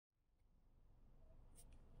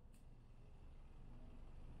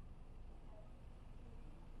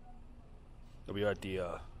We are at the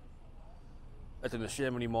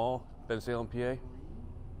Neshaminy Mall, Bensalem, PA.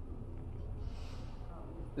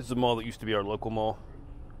 This is a mall that used to be our local mall,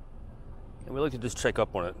 and we like to just check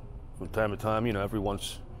up on it from time to time. You know, every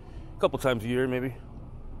once, a couple times a year, maybe.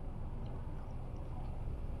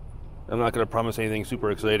 I'm not going to promise anything super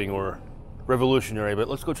exciting or revolutionary, but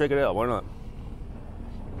let's go check it out. Why not?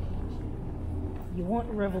 You want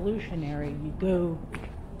revolutionary, you go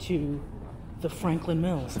to the Franklin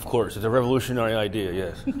Mills. Of course, it's a revolutionary idea,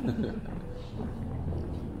 yes.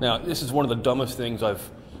 Now, this is one of the dumbest things I've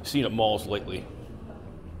seen at malls lately.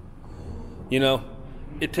 You know,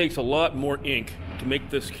 it takes a lot more ink to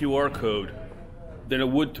make this QR code than it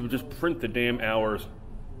would to just print the damn hours.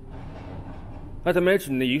 Not to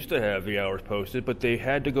mention, they used to have the hours posted, but they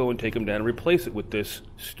had to go and take them down and replace it with this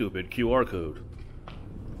stupid QR code.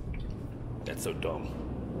 That's so dumb.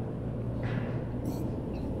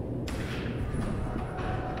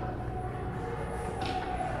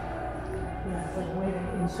 Yeah, it's like a way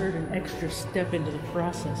to insert an extra step into the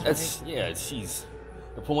process. That's, right? yeah, jeez.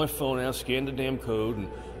 I pull my phone out, scan the damn code, and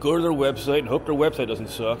go to their website and hope their website doesn't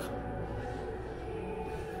suck.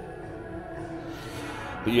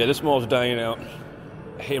 But yeah, this mall's dying out.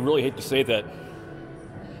 I really hate to say that.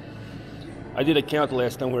 I did a count the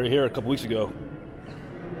last time we were here a couple weeks ago.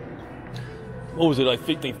 What was it, I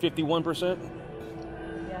think 51%?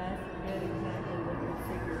 Yeah, I forget exactly what the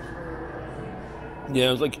figures were. Yeah,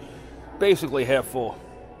 it was like basically half full.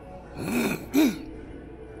 And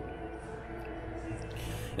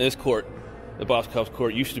this court, the Boscov's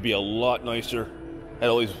court, used to be a lot nicer. Had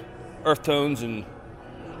all these earth tones, and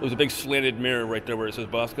there was a big slanted mirror right there where it says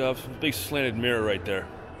Boscov's. A big slanted mirror right there.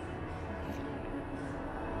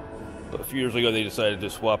 But a few years ago, they decided to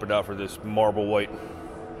swap it out for this marble white.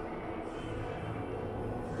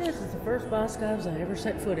 This is the first Boscov's I ever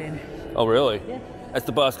set foot in. Oh, really? Yeah. That's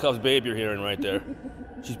the Boscov's babe you're hearing right there.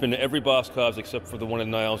 She's been to every Boscov's except for the one in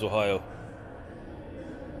Niles, Ohio.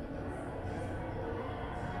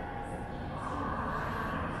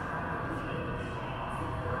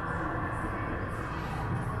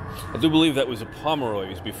 I do believe that was a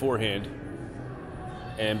Pomeroy's beforehand,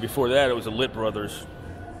 and before that it was a Lit Brothers.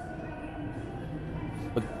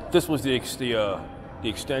 But this was the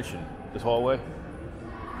extension, this hallway.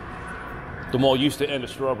 The mall used to end at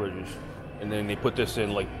Strawbridge's, and then they put this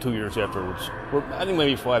in like 2 years afterwards. Or I think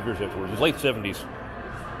maybe 5 years afterwards. It was late 70s.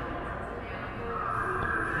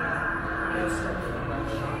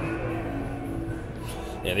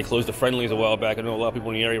 Yeah, they closed the Friendlies a while back. I know a lot of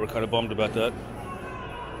people in the area were kind of bummed about that.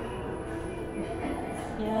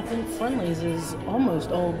 Yeah, I think Friendly's is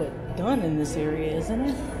almost all but done in this area, isn't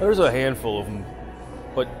it? There's a handful of them,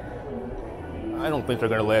 but I don't think they're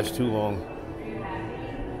going to last too long.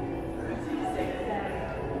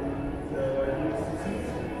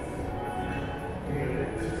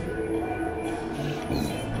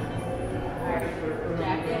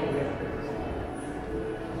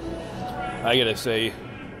 I gotta say,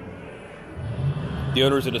 the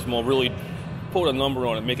owners of this mall really put a number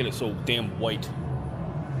on it, making it so damn white.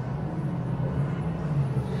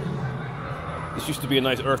 This used to be a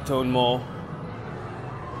nice earth tone mall.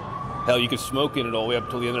 Hell, you could smoke in it all the way up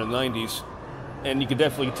until the end of the 90s. And you could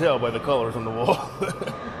definitely tell by the colors on the wall.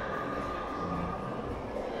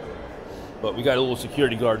 But we got a little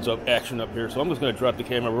security guards action up here, so I'm just going to drop the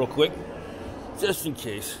camera real quick, just in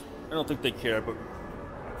case. I don't think they care, but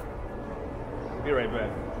be right back.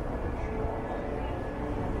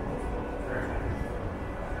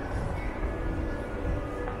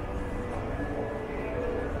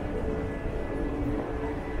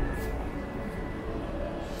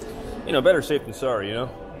 You know, better safe than sorry, you know?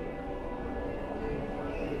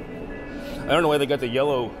 I don't know why they got the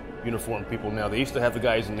yellow uniform people now. They used to have the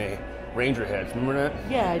guys in the Ranger hats. Remember that?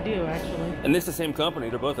 Yeah, I do, actually. And it's the same company.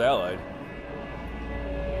 They're both allied.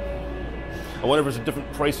 I wonder if there's a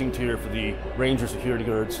different pricing tier for the Ranger security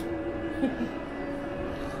guards.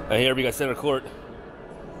 Here we got Center Court.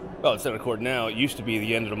 Well, it's Center Court now. It used to be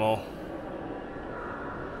the end of the mall.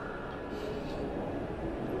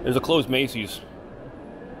 There's a closed Macy's.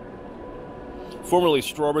 Formerly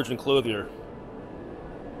Strawbridge and Clothier.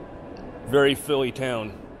 Very Philly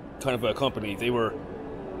town, kind of a company. They were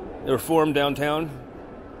formed downtown,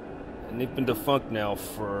 and they've been defunct now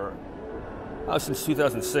for since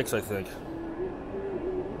 2006, I think.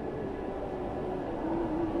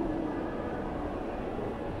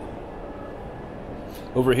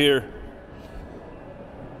 Over here,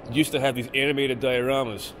 it used to have these animated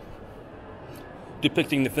dioramas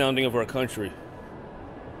depicting the founding of our country.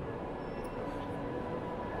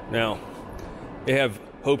 Now, they have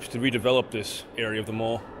hopes to redevelop this area of the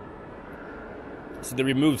mall, so they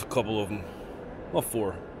removed a couple of them. Well,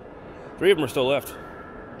 4. 3 of them are still left.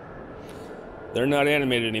 They're not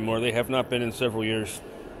animated anymore. They have not been in several years.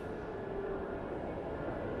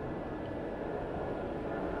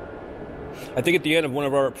 I think at the end of one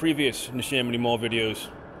of our previous Neshaminy Mall videos,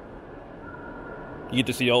 you get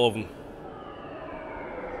to see all of them.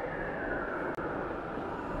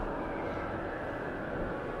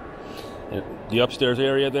 And the upstairs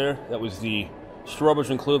area there, that was the Strawberries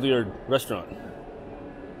and Clothier restaurant.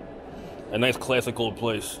 A nice classic old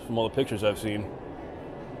place from all the pictures I've seen.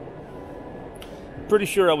 Pretty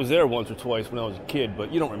sure I was there once or twice when I was a kid,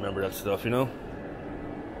 but you don't remember that stuff, you know?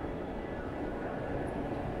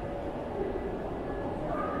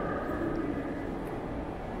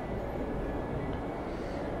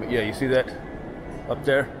 But yeah, you see that up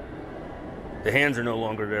there? The hands are no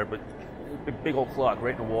longer there, but a big old clock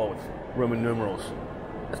right in the wall with Roman numerals.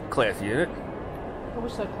 That's classy, isn't it? I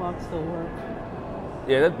wish that clock still worked.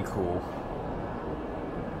 Yeah, that'd be cool.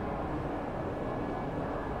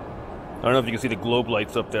 I don't know if you can see the globe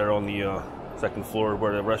lights up there on the second floor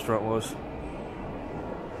where the restaurant was.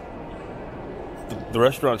 The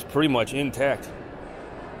restaurant's pretty much intact.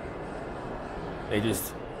 They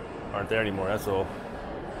just aren't there anymore, that's all.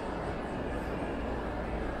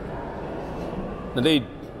 Now they,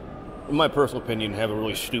 in my personal opinion, have a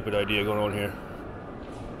really stupid idea going on here.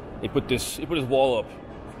 They put this wall up,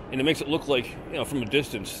 and it makes it look like, you know, from a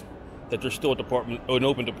distance, that there's still an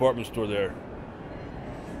open department store there.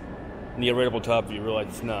 And you get right up on top of you, realize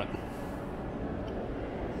it's not.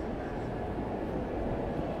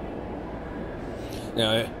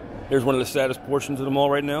 Now, here's one of the saddest portions of the mall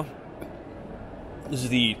right now. This is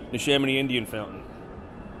the Neshaminy Indian Fountain.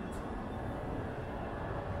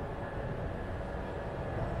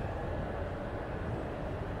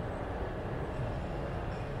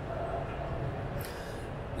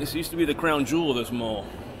 This used to be the crown jewel of this mall.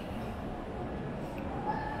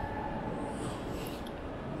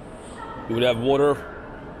 You would have water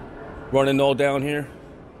running all down here.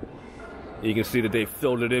 You can see that they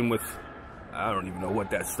filled it in with, I don't even know what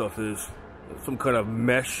that stuff is. Some kind of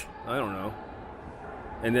mesh, I don't know.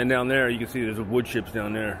 And then down there, you can see there's wood chips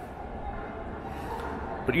down there.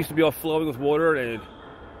 But it used to be all flowing with water, and it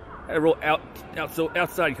had a real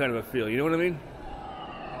outside kind of a feel, you know what I mean?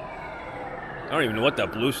 I don't even know what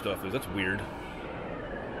that blue stuff is, that's weird.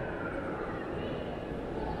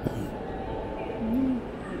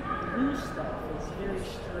 Blue stuff is very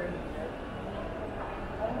strange.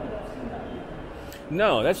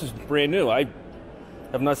 No, that's just brand new. I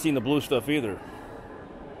have not seen the blue stuff either.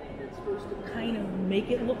 It's supposed to kind of make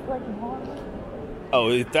it look like marble.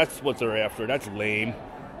 Oh, that's what they're after. That's lame.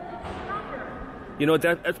 You know,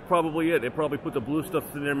 that's probably it. They probably put the blue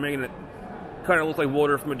stuff in there, making it kind of look like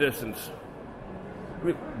water from a distance. I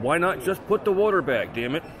mean, why not just put the water back,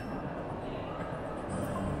 damn it?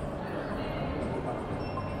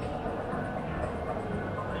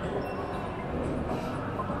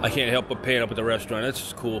 I can't help but paying up at the restaurant. That's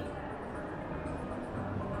just cool.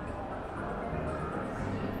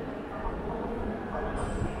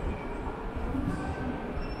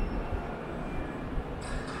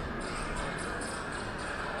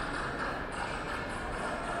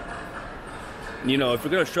 You know, if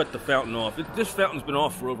you're going to shut the fountain off, this fountain's been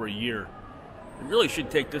off for over a year. It really should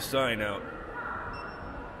take this sign out.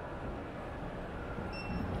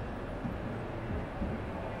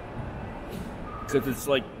 Because it's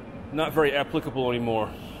like not very applicable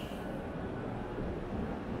anymore.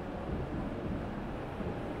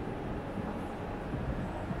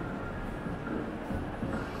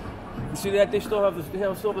 You see that? They still have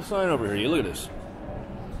the sign over here. You look at this.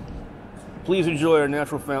 Please enjoy our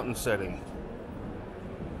natural fountain setting.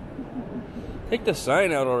 Take the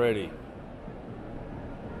sign out already.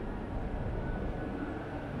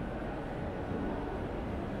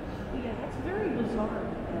 Yeah, that's very bizarre.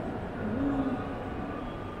 Blue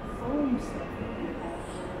foam stuff.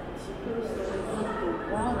 It's supposed to reflect the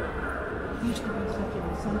water. It used to be such an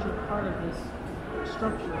essential part of this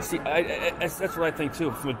structure. See, that's what I think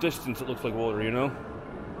too. From a distance, it looks like water, you know?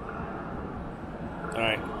 All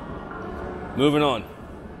right. Moving on.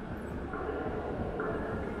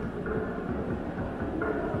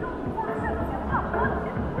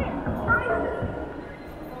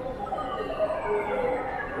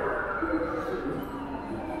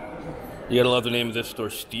 You gotta love the name of this store,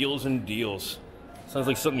 Steals and Deals. Sounds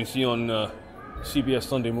like something you see on CBS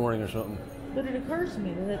Sunday Morning or something. But it occurs to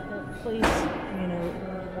me that that place, you know,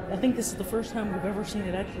 I think this is the first time we've ever seen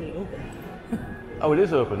it actually open. Oh, it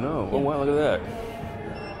is open, no. Yeah. Oh, wow, look at that.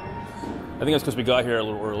 I think that's because we got here a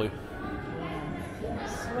little early. Yeah,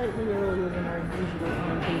 slightly earlier than our usual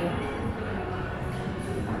timetable.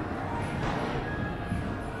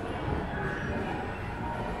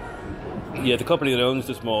 Yeah, the company that owns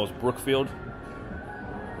this mall is Brookfield.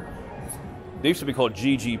 They used to be called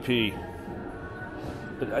GGP,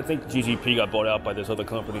 but I think GGP got bought out by this other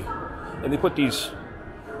company. And they put these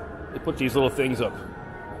little things up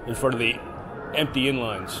in front of the empty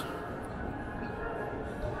inlines.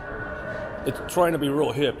 It's trying to be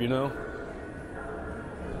real hip, you know?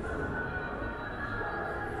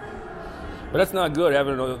 But that's not good,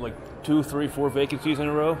 having like 2, 3, 4 vacancies in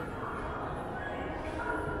a row.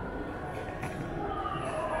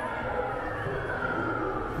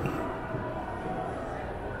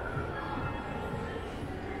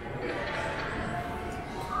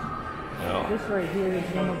 This right here is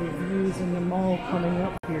one of the views in the mall coming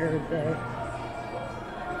up here that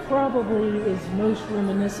probably is most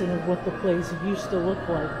reminiscent of what the place used to look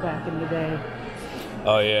like back in the day.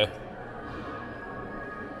 Oh yeah.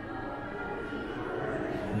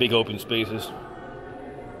 Big open spaces.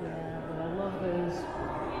 Yeah, but I love those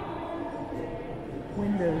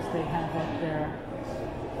windows they have up there.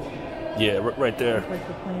 Yeah, right there. Like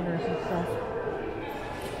the planters and stuff.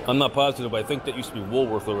 I'm not positive, but I think that used to be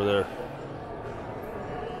Woolworth over there.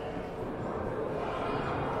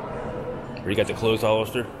 Where you got the clothes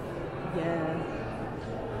Hollister? Yeah.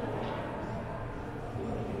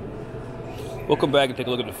 We'll come back and take a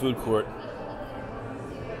look at the food court.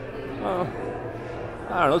 I don't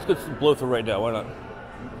know, let's get some blow through right now, why not?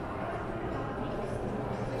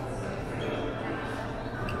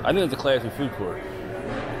 I think it's a classy food court.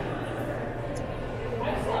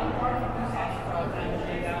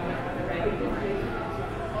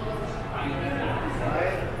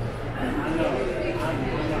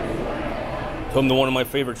 Come to one of my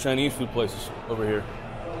favorite Chinese food places over here.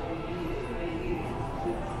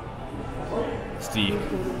 It's the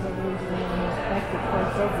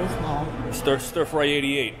Stir Fry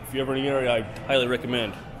 88. If you're ever in the area, I highly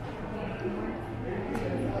recommend.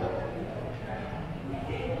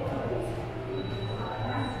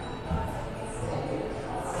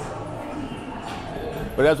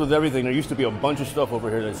 But as with everything, there used to be a bunch of stuff over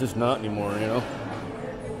here that's just not anymore, you know?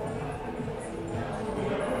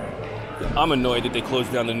 I'm annoyed that they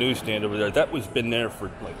closed down the newsstand over there. That was been there for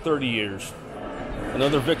like 30 years.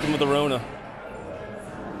 Another victim of the Rona.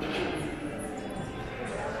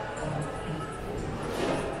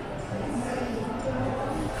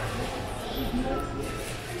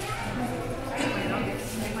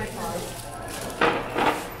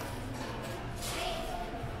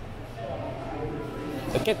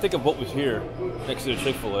 I can't think of what was here next to the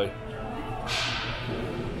Chick-fil-A.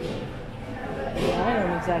 Yeah, I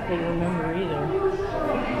don't exactly remember either.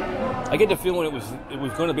 I get the feeling it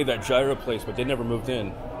was going to be that gyro place, but they never moved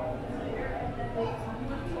in.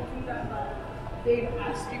 Dave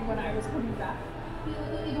asked you when I was coming back.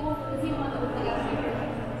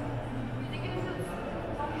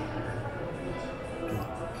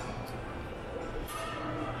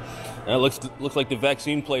 It looks like the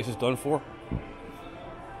vaccine place is done for.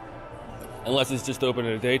 Unless it's just open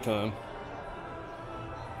in the daytime.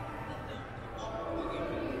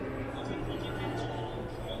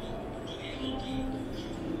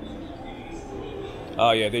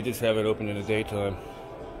 Oh yeah, they just have it open in the daytime.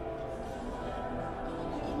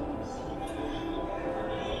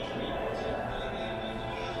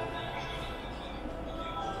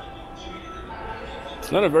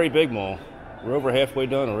 It's not a very big mall. We're over halfway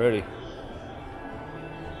done already.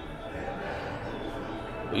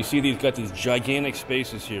 But you see these got these gigantic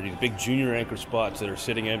spaces here, these big junior anchor spots that are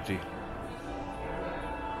sitting empty.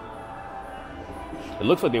 It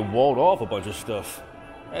looks like they walled off a bunch of stuff.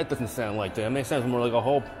 That doesn't sound like them. That sounds more like a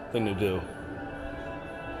whole thing to do.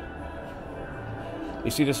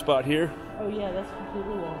 You see this spot here? Oh yeah, that's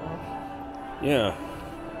completely walled off. Yeah.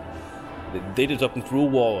 They just up and threw a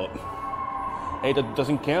wall up. Hey, that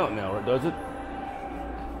doesn't count now, does it?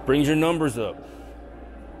 Brings your numbers up.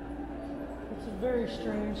 It's a very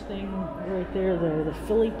strange thing right there, though. The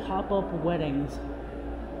Philly pop-up weddings.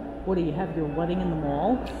 What, do you have your wedding in the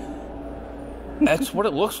mall? That's what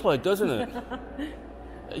it looks like, doesn't it?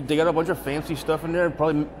 They got a bunch of fancy stuff in there.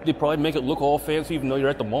 They probably make it look all fancy even though you're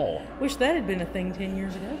at the mall. Wish that had been a thing 10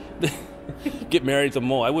 years ago. Get married at the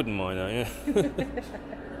mall. I wouldn't mind that, yeah.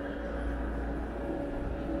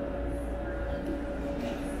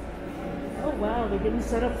 Oh wow, they're getting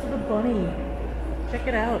set up for the bunny. Check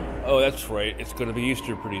it out. Oh, that's right. It's going to be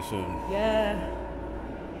Easter pretty soon. Yeah.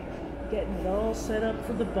 Getting it all set up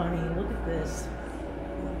for the bunny. Look at this.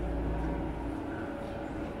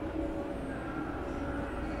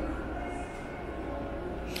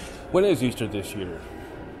 When is Easter this year?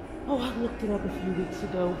 Oh, I looked it up a few weeks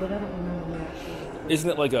ago, but I don't remember the actual date. Isn't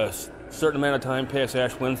it like a certain amount of time past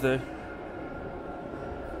Ash Wednesday?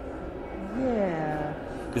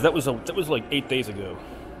 Because that was like 8 days ago.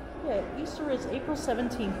 Yeah, Easter is April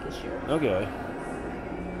 17th this year. Okay.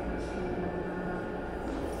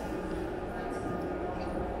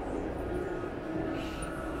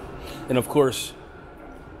 And of course,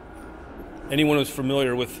 anyone who's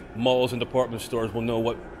familiar with malls and department stores will know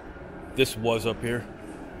what this was up here.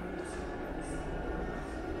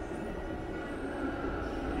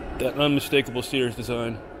 That unmistakable Sears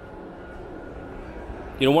design.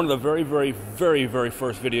 You know, one of the very, very, very, very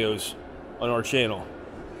first videos on our channel,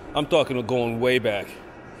 I'm talking going way back,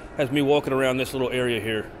 has me walking around this little area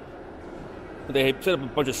here. They set up a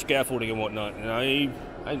bunch of scaffolding and whatnot, and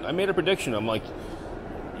I made a prediction. I'm like,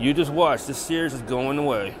 you just watch, this Sears is going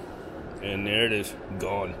away. And there it is,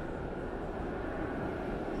 gone.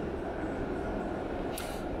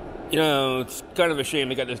 You know, it's kind of a shame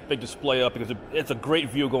they got this big display up because it's a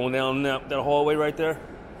great view going down that hallway right there.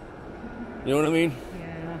 You know what I mean?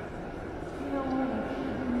 Yeah.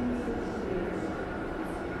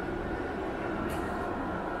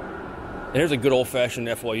 And here's a good old-fashioned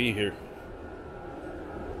FYE here.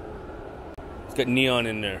 It's got neon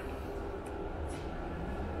in there.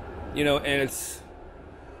 You know, and it's,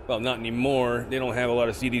 well, not anymore. They don't have a lot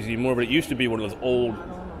of CDs anymore, but it used to be one of those old. I don't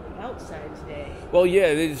know the outside today. Well,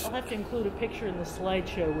 yeah, they just. I'll have to include a picture in the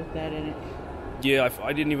slideshow with that in it. Yeah,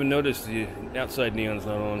 I didn't even notice the outside neon's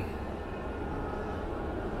not on.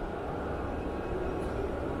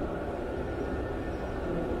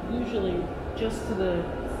 Usually, just to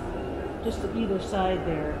either side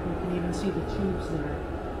there, you can even see the tubes there.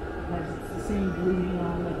 It has the same blue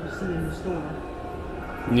neon that you see in the store.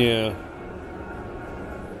 Yeah.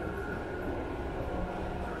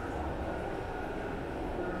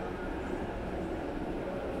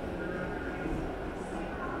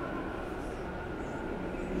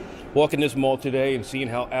 Walking this mall today and seeing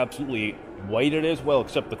how absolutely white it is, well,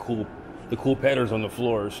 except the cool patterns on the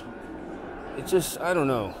floors. It just, I don't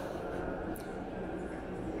know.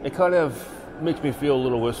 It kind of makes me feel a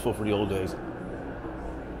little wistful for the old days.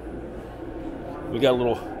 We got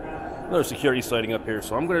another security sighting up here,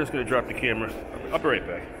 so I'm just gonna drop the camera. I'll be right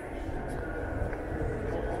back.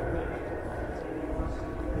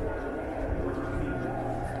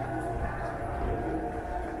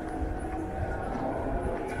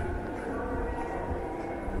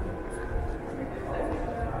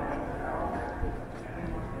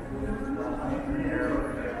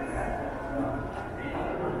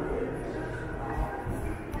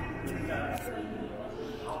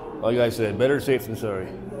 Like I said, better safe than sorry.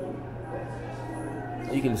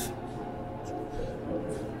 You can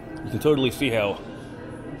totally see how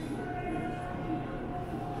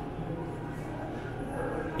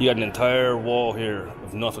you got an entire wall here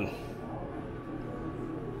of nothing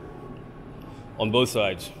on both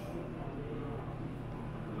sides.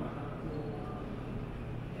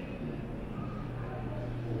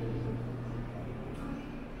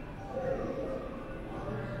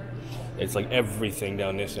 It's like everything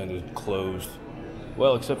down this end is closed.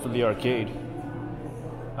 Well, except for the arcade.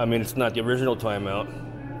 I mean, it's not the original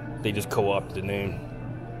Timeout. They just co-opted the name.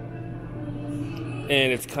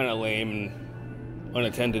 And it's kind of lame and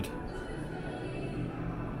unattended.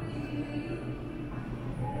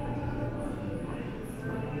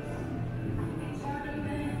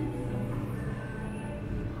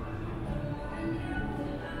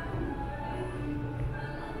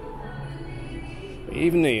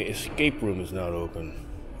 Even the escape room is not open.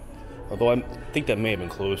 Although I think that may have been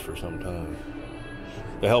closed for some time.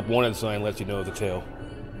 The help wanted sign lets you know the tale.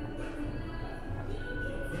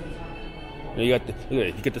 You got look at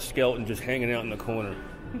it, you get the skeleton just hanging out in the corner.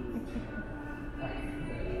 I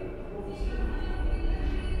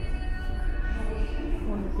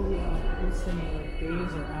wonder who is like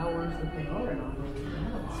days or hours that they are in already. I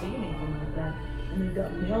haven't seen anything like that. And they've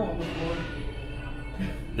got mail on the floor.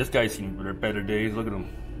 This guy's seen better days. Look at him.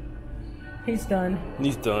 He's done.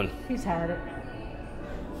 He's done. He's had it.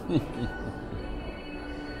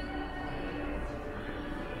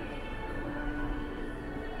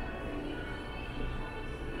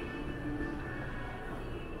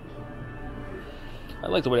 I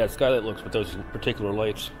like the way that skylight looks with those particular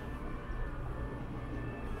lights.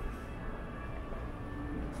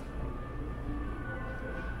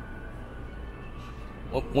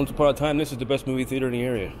 Well, once upon a time, this is the best movie theater in the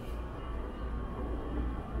area.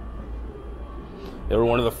 They were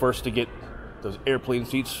one of the first to get those airplane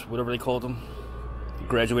seats, whatever they called them,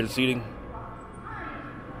 graduated seating.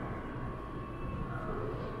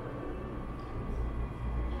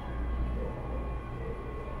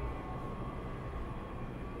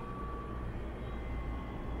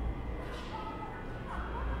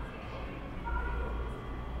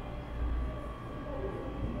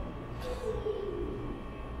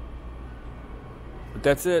 But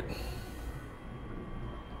that's it.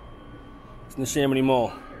 It's Neshaminy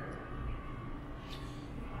Mall.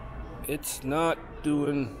 It's not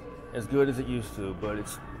doing as good as it used to, but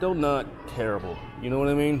it's still not terrible. You know what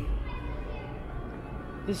I mean?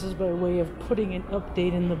 This is by way of putting an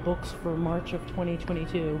update in the books for March of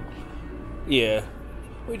 2022. Yeah,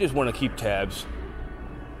 we just want to keep tabs.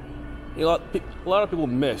 A lot of people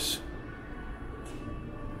miss.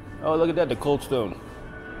 Oh, look at that, the Cold Stone.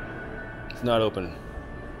 It's not open.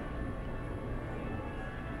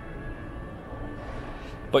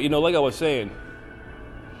 But you know, like I was saying,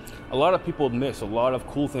 a lot of people miss a lot of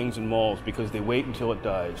cool things in malls because they wait until it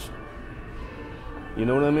dies. You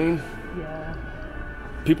know what I mean? Yeah.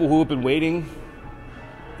 People who have been waiting,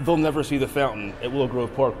 they'll never see the fountain at Willow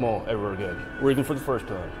Grove Park Mall ever again, or even for the first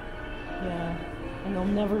time. Yeah, and they'll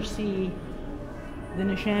never see the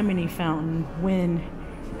Neshaminy fountain when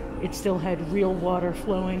it still had real water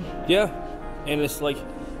flowing. Yeah, and it's like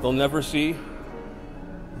they'll never see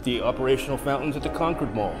the operational fountains at the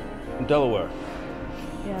Concord Mall in Delaware.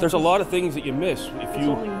 Yeah, There's a lot of things that you miss if there's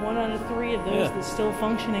you. only 1 out of 3 of those that's still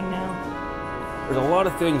functioning now. There's a lot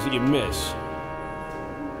of things that you miss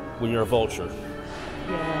when you're a vulture.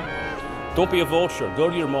 Yeah. Don't be a vulture. Go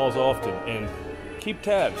to your malls often and keep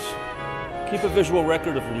tabs. Keep a visual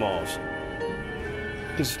record of your malls.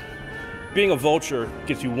 Because being a vulture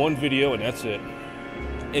gets you one video and that's it.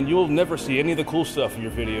 And you'll never see any of the cool stuff in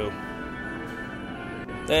your video.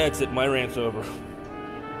 That's it. My rant's over.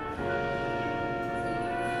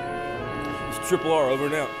 It's Triple R over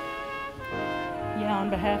and out. Yeah,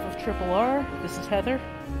 on behalf of Triple R, this is Heather,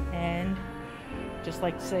 and just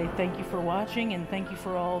like to say thank you for watching and thank you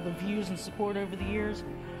for all the views and support over the years.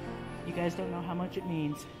 You guys don't know how much it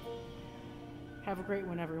means. Have a great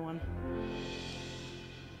one, everyone.